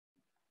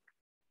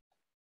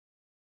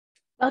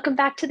Welcome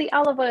back to the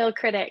Olive Oil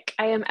Critic.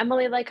 I am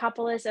Emily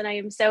Lycopoulos, and I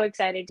am so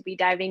excited to be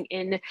diving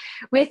in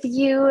with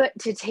you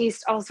to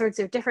taste all sorts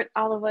of different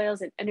olive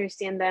oils and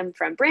understand them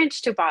from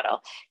branch to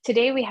bottle.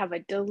 Today, we have a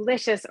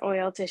delicious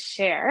oil to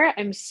share.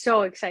 I'm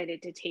so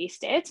excited to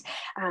taste it.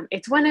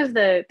 It's one of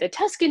the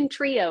Tuscan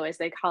trio, as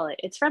they call it.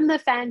 It's from the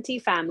Fanti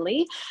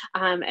family,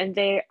 and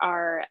they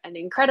are an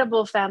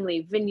incredible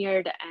family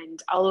vineyard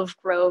and olive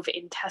grove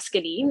in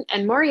Tuscany.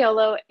 And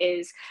Moraiolo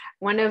is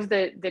one of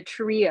the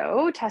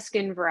trio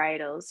Tuscan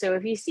varietals. So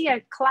if you see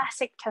a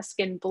classic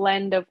Tuscan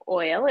blend of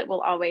oil, it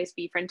will always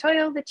be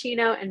Frentoio,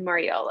 Vicino, and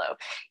Moraiolo.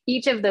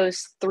 Each of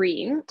those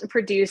three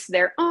produce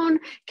their own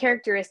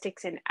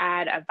characteristics and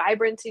add a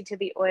vibrancy to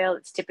the oil.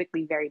 It's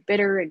typically very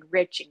bitter and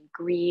rich and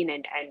green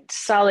and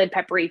solid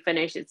peppery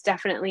finish. It's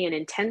definitely an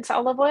intense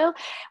olive oil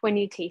when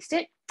you taste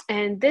it.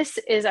 And this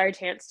is our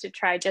chance to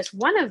try just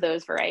one of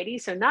those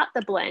varieties. So not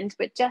the blend,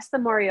 but just the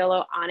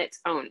Moraiolo on its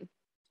own.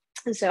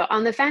 So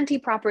on the Fanti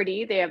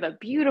property, they have a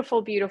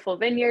beautiful, beautiful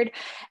vineyard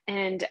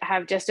and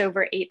have just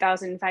over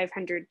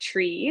 8,500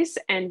 trees.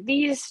 And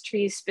these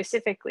trees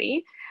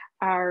specifically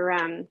are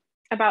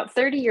about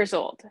 30 years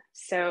old.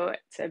 So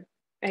it's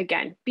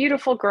again,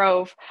 beautiful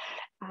grove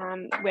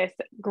with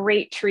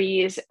great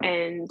trees,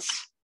 and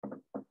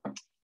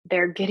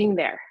they're getting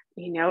there,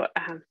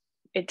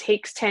 it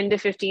takes 10 to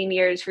 15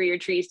 years for your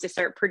trees to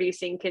start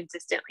producing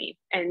consistently.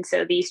 And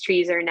so these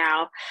trees are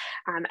now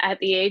at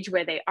the age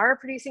where they are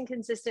producing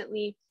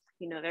consistently.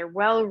 They're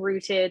well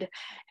rooted.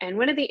 And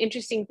one of the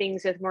interesting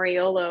things with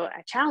Moraiolo,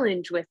 a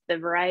challenge with the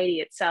variety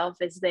itself,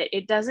 is that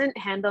it doesn't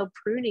handle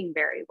pruning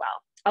very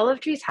well.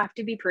 Olive trees have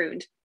to be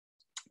pruned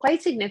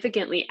quite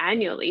significantly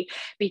annually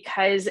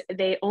because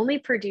they only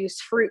produce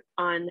fruit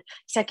on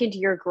second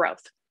year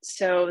growth.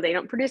 So they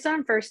don't produce it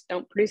on first,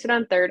 don't produce it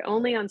on third,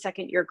 only on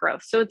second year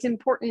growth. So it's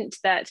important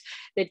that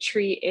the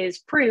tree is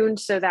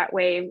pruned so that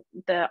way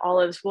the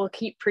olives will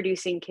keep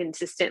producing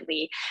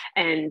consistently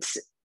and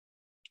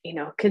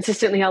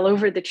consistently all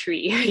over the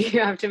tree.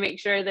 You have to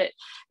make sure that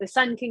the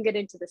sun can get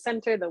into the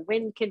center, the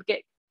wind can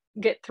get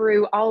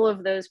through all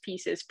of those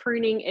pieces.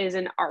 Pruning is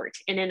an art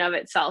in and of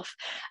itself,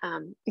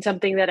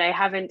 something that I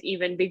haven't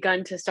even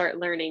begun to start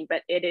learning,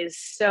 but it is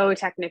so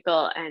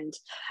technical, and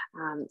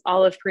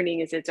olive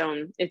pruning is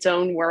its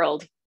own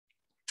world.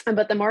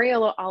 But the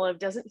Moraiolo olive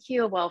doesn't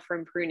heal well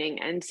from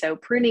pruning, and so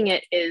pruning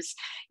it is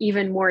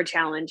even more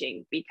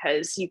challenging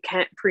because you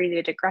can't prune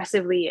it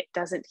aggressively. It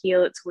doesn't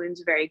heal its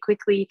wounds very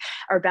quickly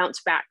or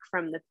bounce back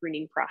from the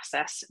pruning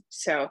process.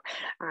 So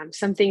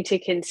something to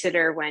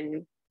consider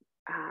when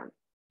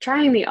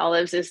trying the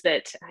olives is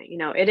that,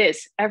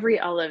 every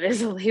olive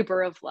is a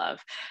labor of love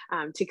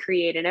to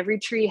create, and every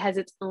tree has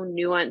its own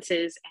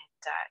nuances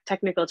and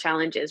technical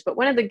challenges. But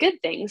one of the good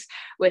things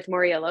with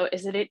Moraiolo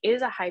is that it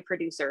is a high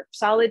producer,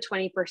 solid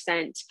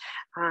 20%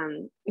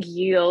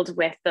 yield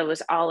with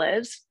those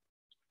olives.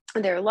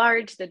 They're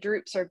large, the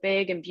drupes are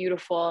big and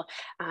beautiful,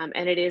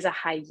 and it is a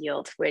high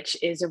yield, which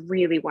is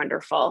really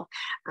wonderful.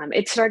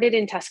 It started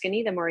in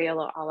Tuscany, the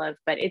Moraiolo olive,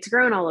 but it's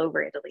grown all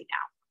over Italy now.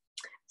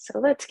 So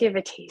let's give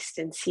a taste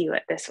and see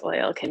what this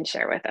oil can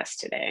share with us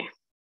today.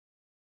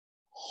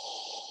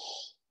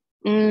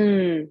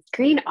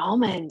 Green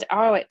almond.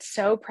 Oh, it's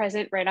so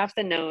present right off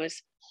the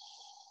nose.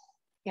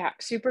 Yeah,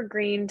 super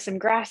green, some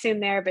grass in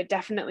there, but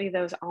definitely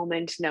those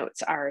almond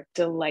notes are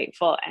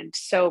delightful and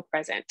so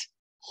present.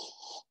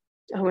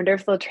 I wonder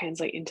if they'll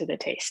translate into the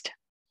taste.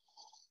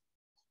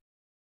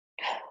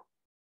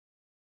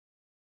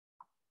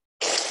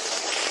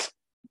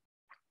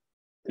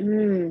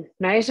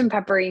 Nice and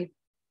peppery.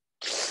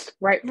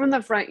 Right from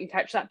the front, you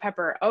catch that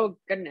pepper. Oh,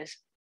 goodness.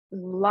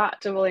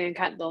 Lots of olein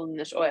canthal in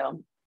this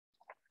oil.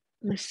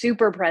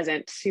 Super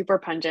present, super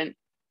pungent,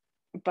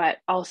 but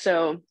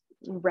also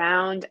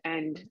round,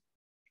 and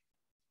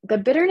the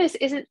bitterness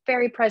isn't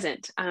very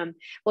present. Well,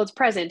 it's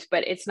present,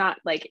 but it's not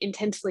like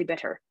intensely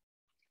bitter.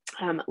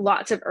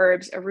 Lots of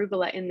herbs,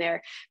 arugula in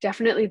there,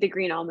 definitely the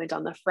green almond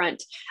on the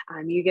front.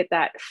 You get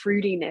that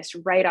fruitiness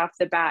right off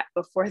the bat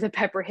before the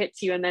pepper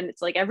hits you, and then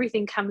it's like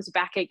everything comes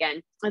back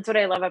again. That's what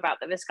I love about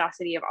the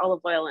viscosity of olive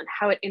oil and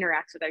how it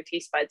interacts with our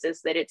taste buds,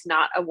 is that it's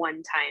not a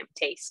one-time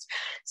taste.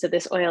 So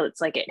this oil,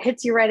 it's like it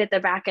hits you right at the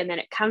back, and then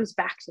it comes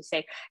back to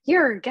say,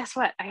 here, guess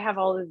what? I have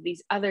all of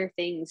these other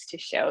things to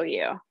show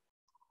you.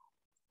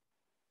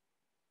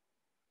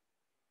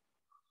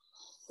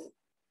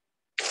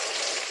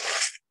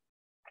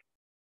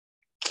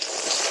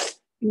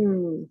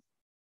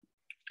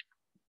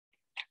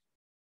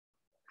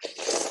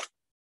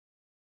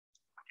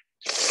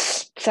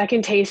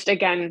 Second taste,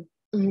 again,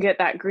 you get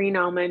that green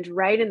almond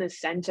right in the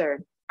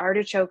center.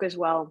 Artichoke as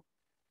well.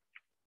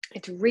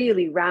 It's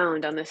really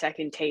round on the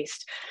second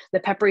taste. The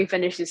peppery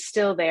finish is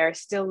still there,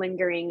 still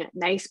lingering.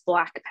 Nice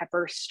black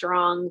pepper,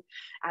 strong,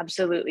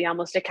 absolutely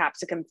almost a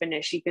capsicum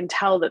finish. You can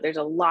tell that there's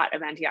a lot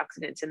of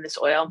antioxidants in this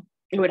oil.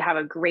 It would have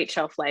a great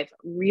shelf life,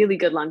 really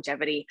good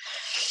longevity,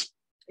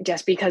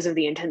 just because of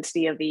the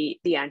intensity of the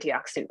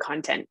antioxidant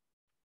content.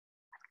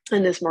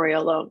 And this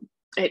Moraiolo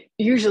it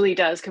usually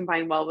does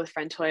combine well with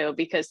Frentoio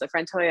because the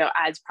Frentoio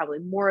adds probably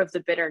more of the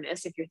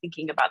bitterness if you're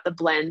thinking about the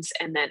blends,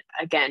 and then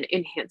again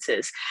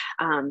enhances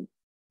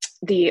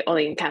the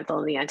olein canthal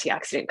and the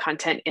antioxidant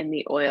content in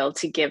the oil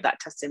to give that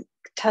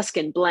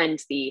Tuscan blend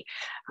the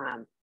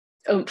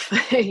oomph,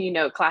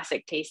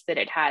 classic taste that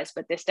it has.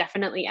 But this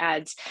definitely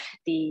adds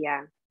the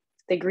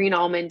green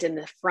almond in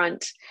the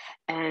front,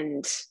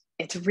 and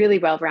it's really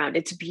well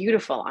rounded. It's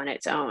beautiful on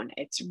its own.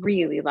 It's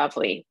really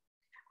lovely.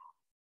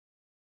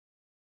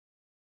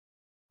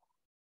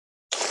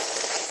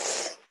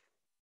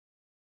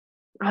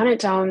 On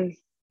its own,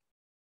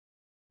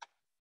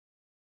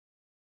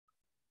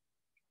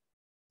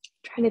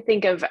 trying to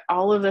think of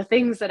all of the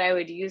things that I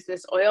would use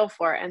this oil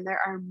for, and there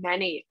are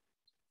many.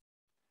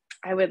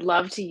 I would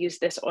love to use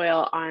this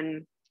oil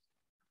on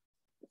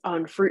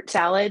fruit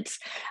salads.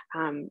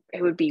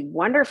 It would be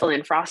wonderful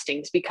in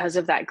frostings because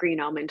of that green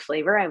almond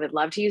flavor. I would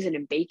love to use it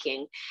in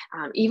baking.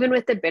 Even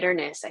with the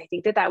bitterness, I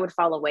think that would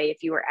fall away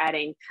if you were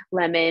adding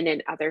lemon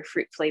and other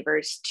fruit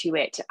flavors to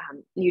it.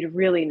 You'd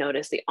really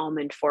notice the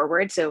almond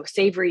forward. So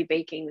savory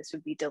baking, this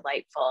would be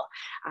delightful.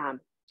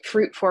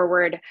 Fruit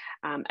forward,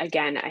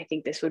 again, I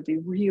think this would be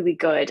really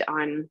good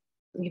on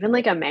even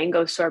like a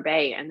mango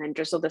sorbet, and then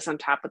drizzle this on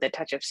top with a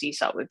touch of sea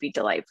salt would be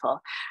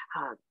delightful.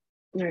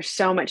 There's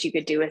so much you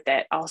could do with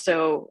it.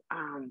 Also,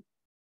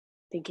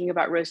 thinking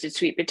about roasted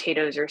sweet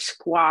potatoes or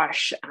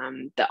squash,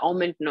 the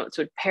almond notes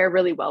would pair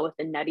really well with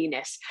the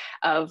nuttiness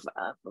of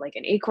like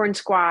an acorn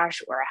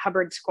squash or a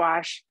Hubbard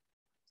squash.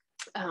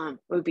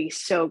 Would be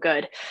so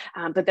good.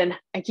 But then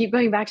I keep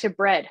going back to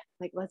bread.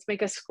 Like, let's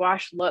make a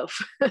squash loaf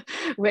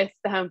with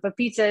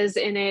papitas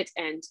in it,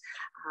 and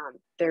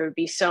there would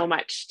be so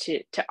much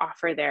to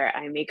offer there.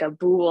 I make a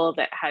boule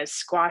that has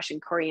squash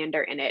and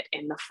coriander in it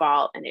in the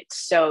fall, and it's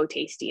so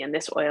tasty. And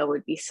this oil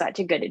would be such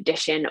a good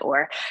addition,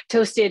 or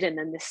toasted and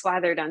then the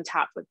slathered on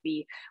top would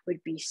be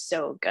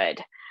so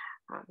good.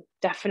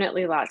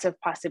 Definitely lots of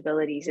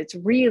possibilities. It's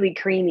really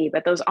creamy,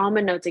 but those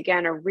almond notes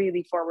again are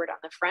really forward on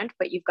the front,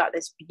 but you've got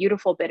this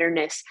beautiful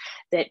bitterness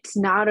that's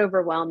not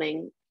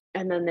overwhelming.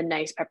 And then the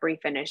nice peppery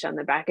finish on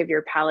the back of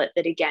your palate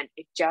that again,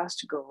 it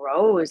just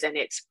grows and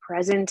it's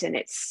present and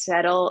it's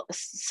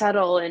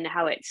subtle in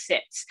how it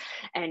sits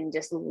and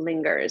just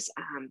lingers.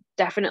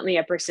 Definitely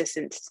a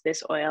persistence to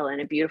this oil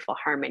and a beautiful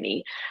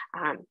harmony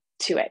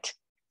to it.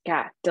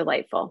 Yeah,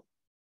 delightful.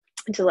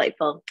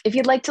 Delightful. If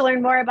you'd like to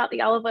learn more about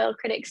the olive oil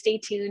critic, stay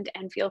tuned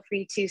and feel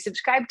free to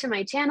subscribe to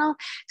my channel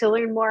to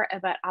learn more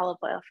about olive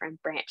oil from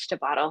branch to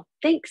bottle.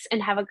 Thanks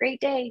and have a great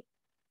day.